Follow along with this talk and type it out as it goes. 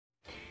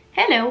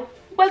Hello,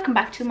 welcome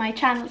back to my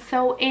channel.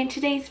 So in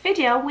today's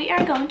video we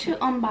are going to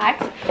unbox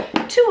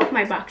two of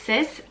my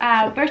boxes.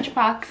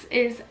 Birchbox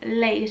is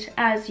late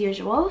as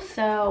usual,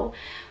 so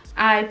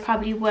I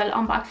probably will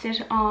unbox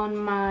it on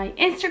my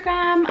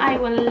Instagram. I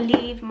will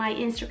leave my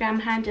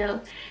Instagram handle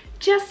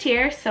just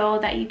here so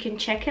that you can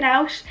check it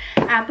out.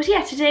 But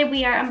yeah, today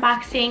we are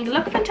unboxing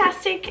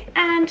LookFantastic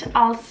and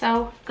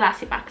also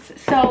Glossybox.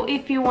 So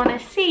if you want to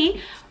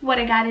see what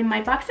I got in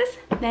my boxes,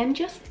 then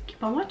just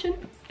keep on watching.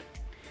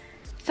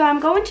 So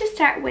I'm going to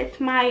start with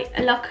my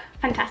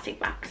LookFantastic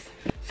box.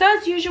 So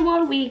as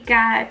usual, we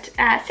got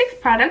 6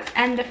 products,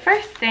 and the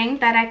first thing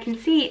that I can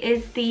see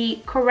is the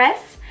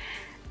Korres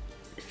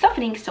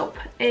softening soap.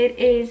 It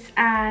is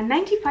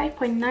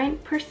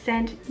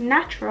 95.9%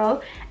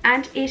 natural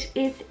and it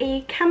is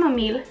a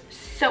chamomile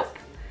soap.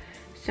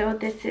 So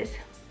this is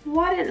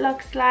what it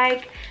looks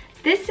like.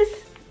 This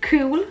is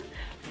cool,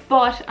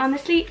 but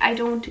honestly I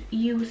don't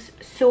use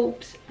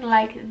soaps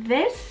like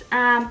this.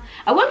 I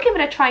will give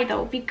it a try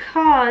though,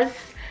 because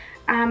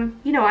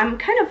you know, I'm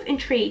kind of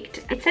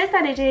intrigued. It says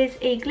that it is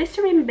a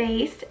glycerin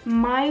based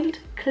mild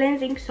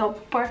cleansing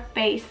soap for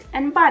face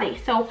and body,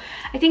 so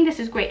I think this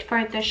is great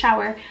for the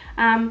shower.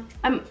 I'm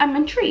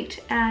intrigued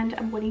and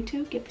I'm willing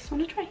to give this one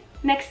a try.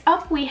 Next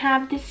up we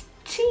have this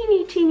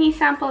teeny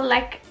sample,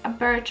 like a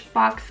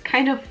Birchbox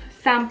kind of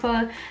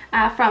sample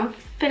from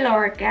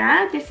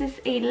Filorga. This is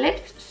a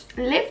lift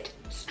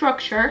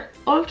structure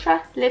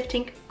ultra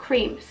lifting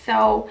cream.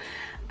 So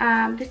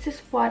this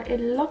is what it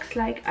looks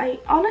like. I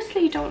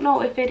honestly don't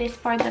know if it is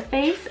for the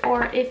face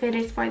or if it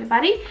is for the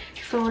body,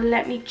 so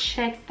let me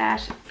check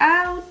that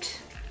out.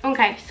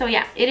 Okay, so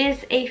yeah, it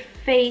is a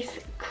face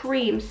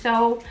cream,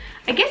 so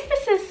I guess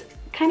this is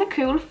kind of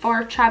cool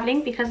for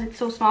traveling because it's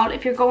so small.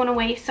 If you're going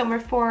away somewhere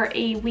for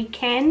a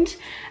weekend,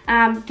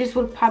 this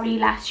will probably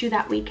last you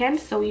that weekend,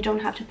 so you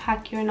don't have to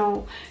pack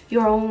your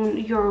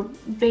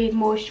big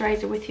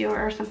moisturizer with you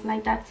or something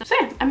like that. So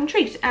yeah, I'm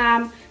intrigued.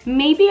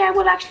 Maybe I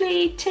will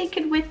actually take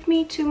it with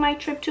me to my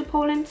trip to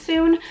Poland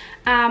soon,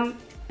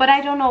 but I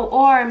don't know.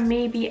 Or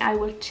maybe I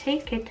will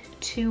take it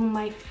to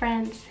my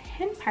friend's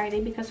hen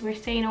party because we're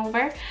staying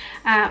over.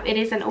 It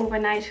is an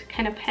overnight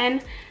kind of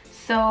hen,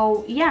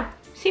 so yeah,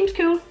 seems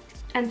cool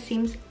and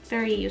seems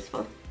very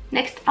useful.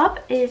 Next up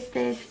is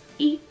this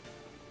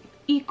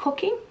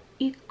Ecooking,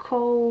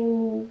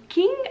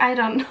 I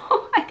don't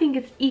know, I think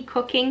it's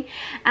Ecooking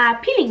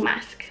peeling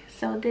mask.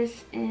 So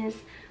this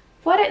is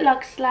what it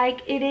looks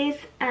like. It is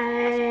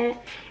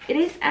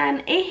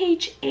an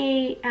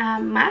AHA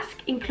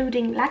mask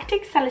including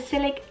lactic,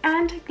 salicylic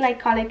and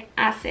glycolic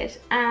acid,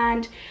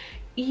 and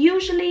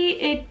usually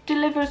it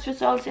delivers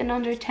results in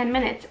under 10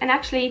 minutes. And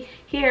actually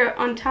here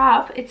on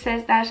top it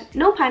says that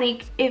no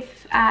panic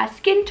if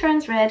skin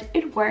turns red,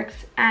 it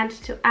works, and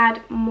to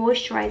add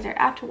moisturizer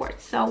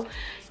afterwards. So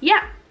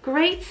yeah,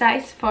 great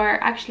size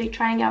for actually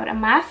trying out a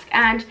mask,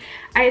 and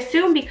I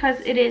assume because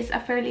it is a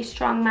fairly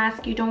strong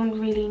mask you don't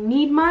really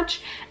need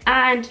much,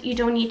 and you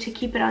don't need to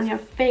keep it on your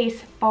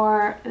face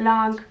for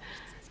long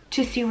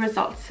to see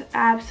results.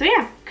 So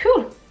yeah,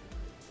 cool.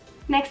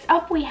 Next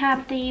up we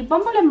have the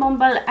Bumble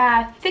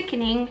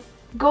Thickening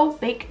Go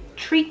Big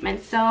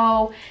treatment.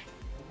 So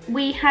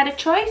we had a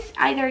choice,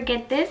 either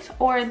get this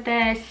or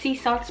the sea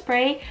salt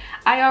spray.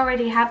 I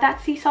already have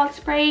that sea salt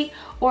spray,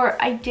 or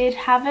I did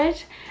have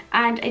it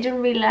and I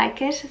didn't really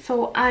like it,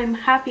 so I'm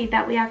happy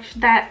that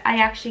I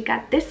actually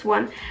got this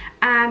one.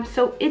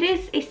 So it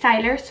is a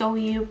styler, so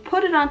you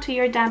put it onto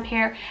your damp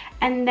hair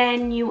and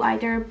then you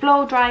either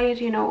blow dry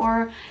it, you know,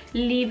 or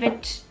leave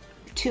it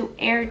to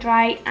air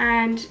dry,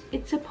 and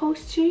it's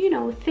supposed to, you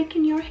know,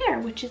 thicken your hair,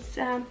 which is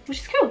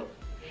cool.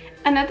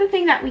 Another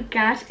thing that we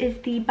got is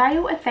the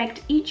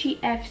Effect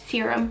EGF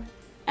Serum,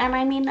 and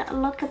I mean,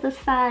 look at the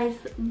size.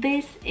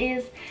 This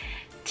is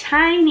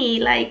tiny,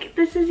 like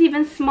this is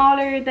even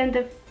smaller than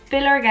the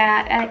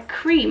Filorga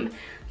Creme.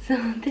 So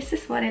this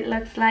is what it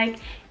looks like.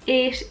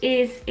 It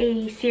is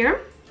a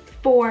serum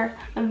for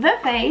the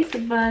face,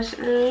 but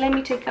let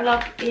me take a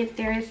look if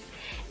there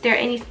are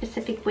any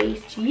specific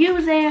ways to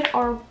use it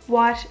or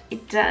what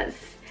it does.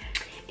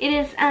 It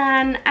is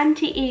an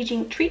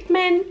anti-aging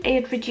treatment.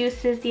 It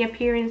reduces the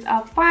appearance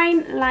of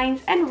fine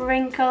lines and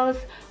wrinkles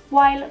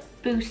while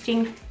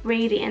boosting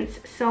radiance.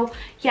 So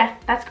yeah,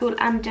 that's cool.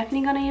 I'm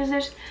definitely gonna use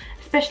it,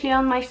 especially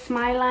on my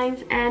smile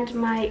lines and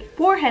my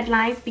forehead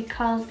lines,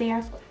 because they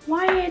are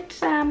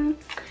quite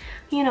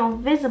you know,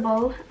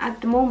 visible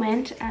at the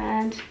moment,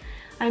 and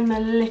I'm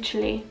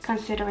literally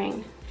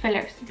considering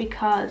fillers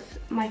because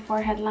my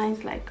forehead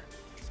lines, like,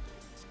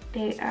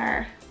 they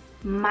are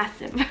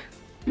massive.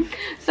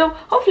 So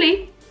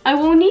hopefully I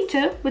won't need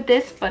to with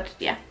this, but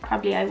yeah,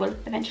 probably I will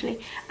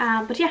eventually.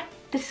 But yeah,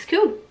 this is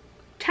cool.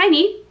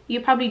 Tiny, you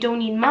probably don't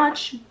need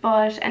much,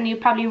 and you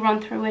probably run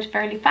through it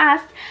fairly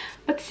fast,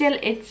 but still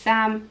it's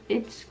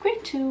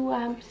great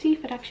to see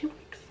if it actually works.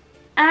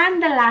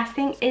 And the last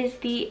thing is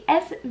the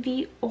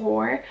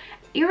SVR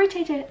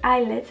Irritated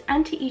Eyelids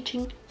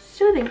Anti-Itching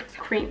Soothing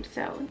Cream.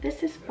 So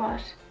this is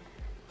what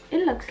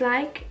it looks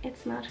like.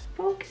 It's not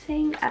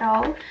focusing at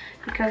all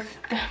because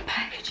the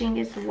packaging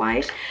is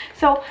white.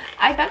 So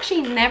I've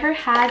actually never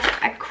had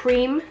a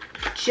cream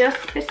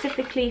just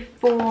specifically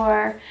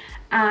for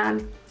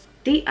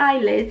the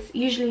eyelids.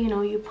 Usually, you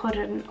know, you put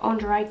an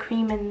under eye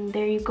cream and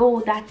there you go,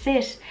 that's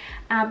it.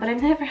 But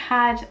I've never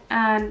had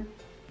an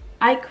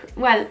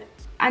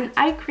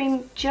eye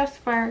cream just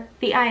for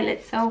the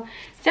eyelids, so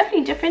it's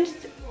definitely different.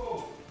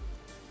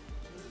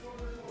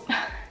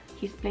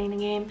 He's playing a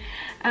game.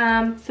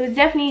 So it's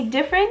definitely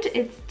different.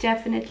 It's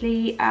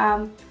definitely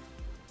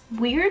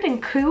weird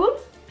and cool.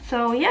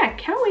 So yeah,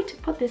 can't wait to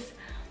put this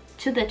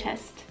to the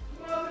test.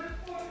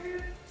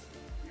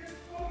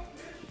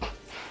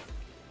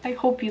 I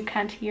hope you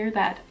can't hear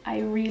that. I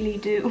really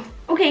do.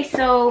 Okay,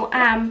 so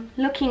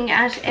looking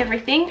at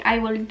everything, I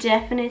will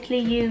definitely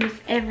use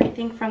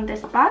everything from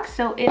this box.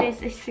 So it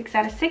is a 6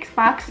 out of 6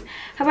 box.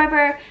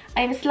 However,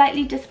 I'm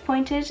slightly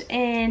disappointed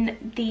in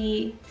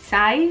the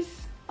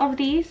size of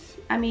these.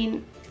 I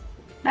mean,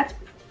 that's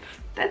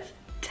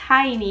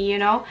tiny, you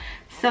know.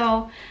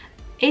 So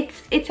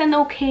it's an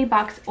okay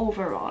box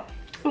overall.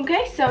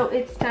 Okay, so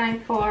it's time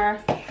for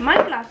my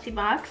glossy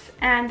box,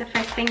 and the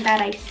first thing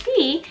that I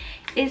see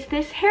is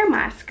this hair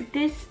mask.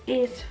 This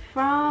is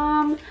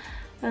from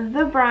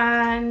the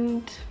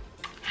brand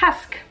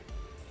Hask.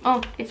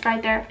 Oh, it's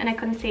right there and I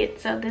couldn't see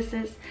it. So this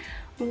is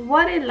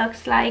what it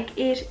looks like.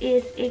 It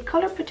is a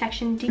color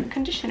protection deep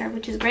conditioner,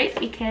 which is great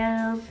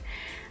because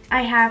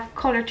I have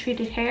color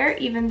treated hair,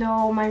 even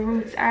though my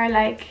roots are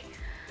like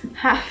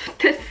half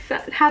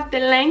the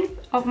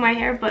length of my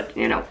hair. But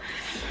you know,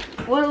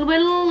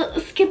 we'll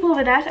skip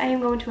over that. I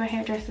am going to a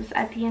hairdresser's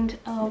at the end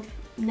of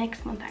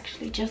next month,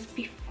 actually, just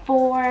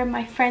before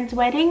my friend's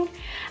wedding.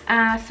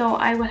 So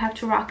I will have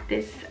to rock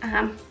this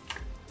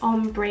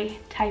ombre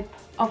type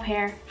of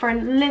hair for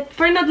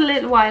another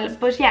little while.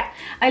 But yeah,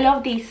 I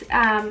love these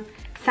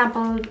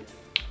sample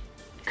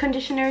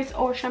conditioners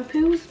or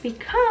shampoos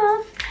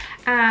because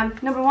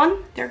number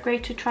one, they're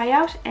great to try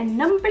out, and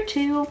number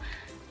two,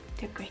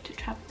 they're great to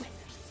travel with.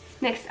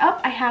 Next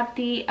up, I have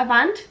the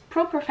Avant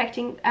Pro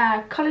Perfecting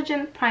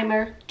Collagen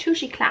Primer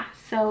Touche Class.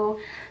 So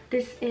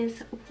this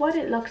is what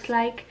it looks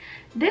like.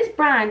 This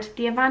brand,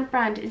 the Avant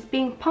brand, is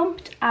being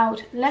pumped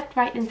out left,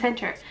 right and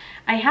center.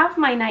 I have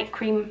my night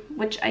cream,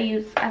 which I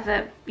use as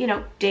a, you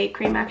know, day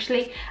cream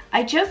actually.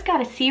 I just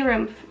got a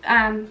serum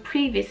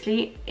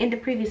previously, in the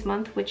previous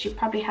month, which you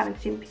probably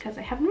haven't seen because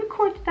I haven't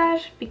recorded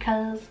that,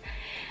 because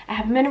I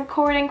haven't been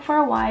recording for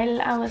a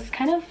while. I was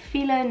kind of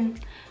feeling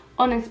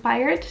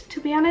uninspired, to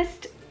be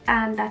honest,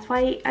 and that's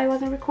why I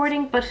wasn't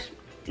recording, but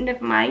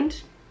never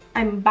mind,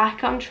 I'm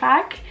back on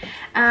track.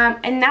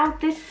 And now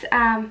this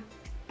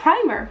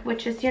primer,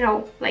 which is, you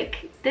know,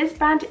 like, this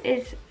brand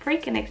is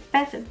freaking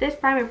expensive. This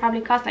primer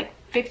probably costs like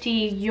 50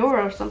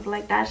 euro or something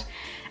like that,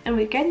 and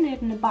we're getting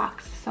it in a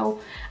box. So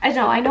I don't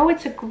know, I know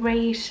it's a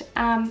great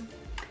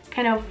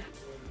kind of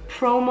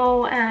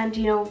promo and,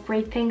 you know,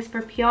 great things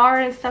for PR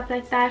and stuff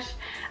like that,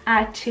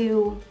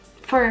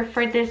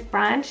 for this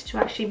brand to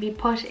actually be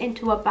put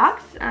into a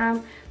box.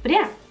 But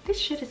yeah, this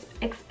shit is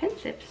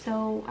expensive,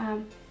 so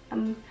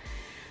I'm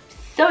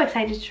so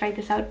excited to try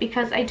this out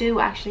because I do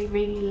actually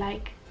really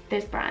like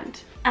this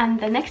brand. And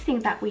the next thing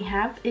that we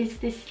have is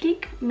this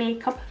Sleek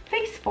Makeup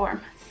Face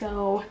Form.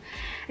 So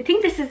I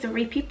think this is a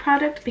repeat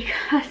product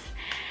because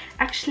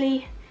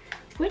actually,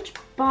 which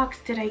box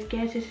did I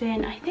get it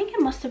in? I think it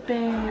must have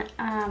been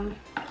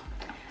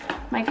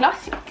my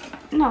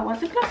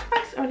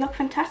Glossybox or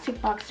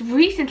LookFantastic box.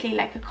 Recently,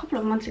 like a couple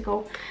of months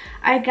ago,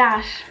 I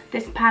got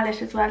this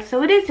palette as well.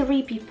 So it is a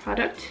repeat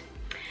product.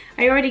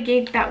 I already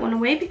gave that one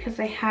away because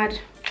I had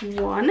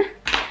one.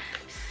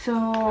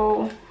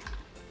 So,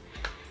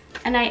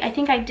 and I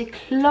think I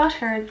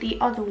decluttered the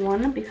other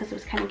one because it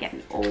was kind of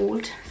getting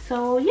old.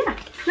 So yeah,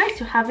 it's nice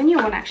to have a new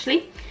one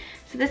actually.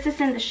 So this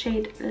is in the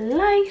shade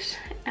Light,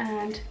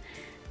 and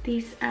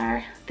these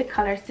are the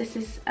colors. This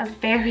is a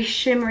very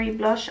shimmery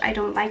blush. I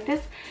don't like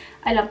this.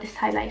 I love this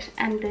highlight,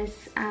 and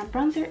this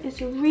bronzer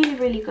is really,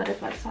 really good as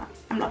well, so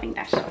I'm loving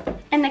that.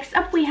 And next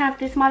up we have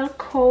this Model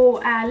Co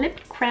Lip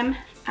Creme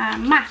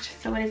Matte.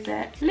 So it is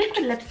a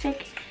liquid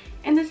lipstick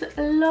in this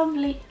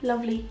lovely,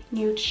 lovely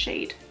nude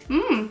shade.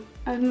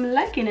 I'm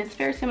liking it. It's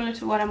very similar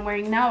to what I'm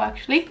wearing now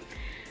actually.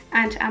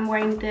 And I'm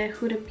wearing the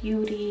Huda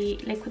Beauty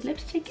liquid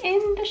lipstick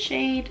in the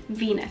shade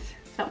Venus.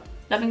 So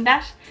loving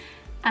that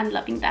and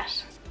loving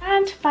that.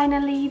 And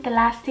finally, the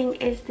last thing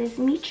is this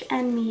Meech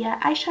and Mia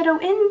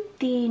eyeshadow in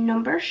the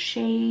number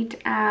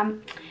shade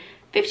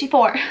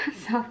 54.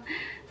 So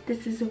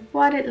this is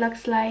what it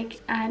looks like,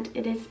 and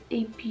it is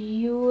a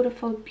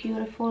beautiful,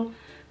 beautiful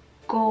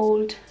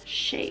gold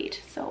shade.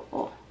 So,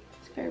 oh,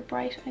 it's very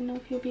bright. I don't know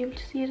if you'll be able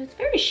to see it. It's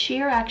very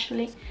sheer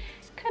actually.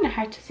 Kind of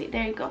hard to see.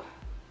 There you go.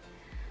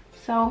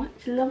 So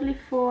it's lovely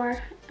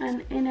for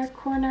an inner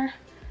corner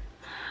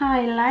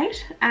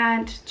highlight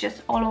and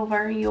just all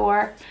over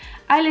your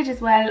eyelid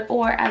as well,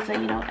 or as a,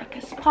 you know, like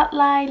a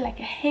spotlight, like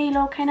a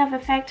halo kind of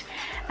effect.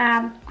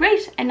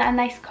 Great, and a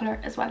nice color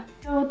as well.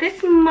 So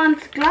this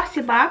month's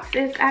Glossybox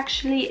is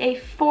actually a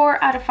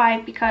 4 out of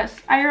 5 because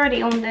I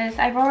already own this.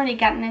 I've already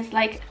gotten this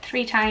like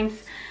 3 times.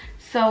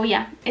 So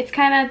yeah, it's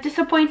kind of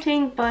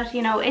disappointing, but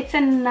you know, it's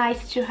a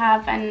nice to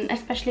have, and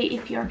especially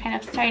if you're kind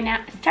of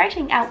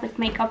starting out with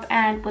makeup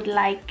and would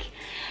like,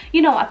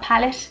 you know, a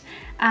palette.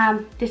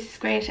 This is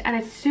great, and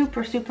it's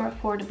super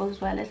affordable as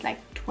well. It's like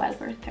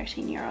 12 or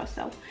 13 euros,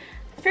 so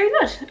it's very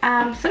good.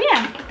 So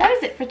yeah, that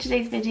is it for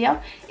today's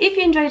video. If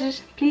you enjoyed it,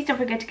 please don't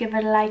forget to give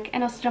it a like,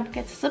 and also don't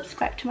forget to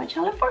subscribe to my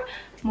channel for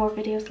more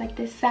videos like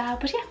this.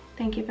 But yeah,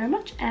 thank you very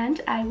much,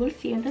 and I will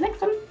see you in the next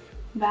one.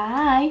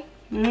 Bye.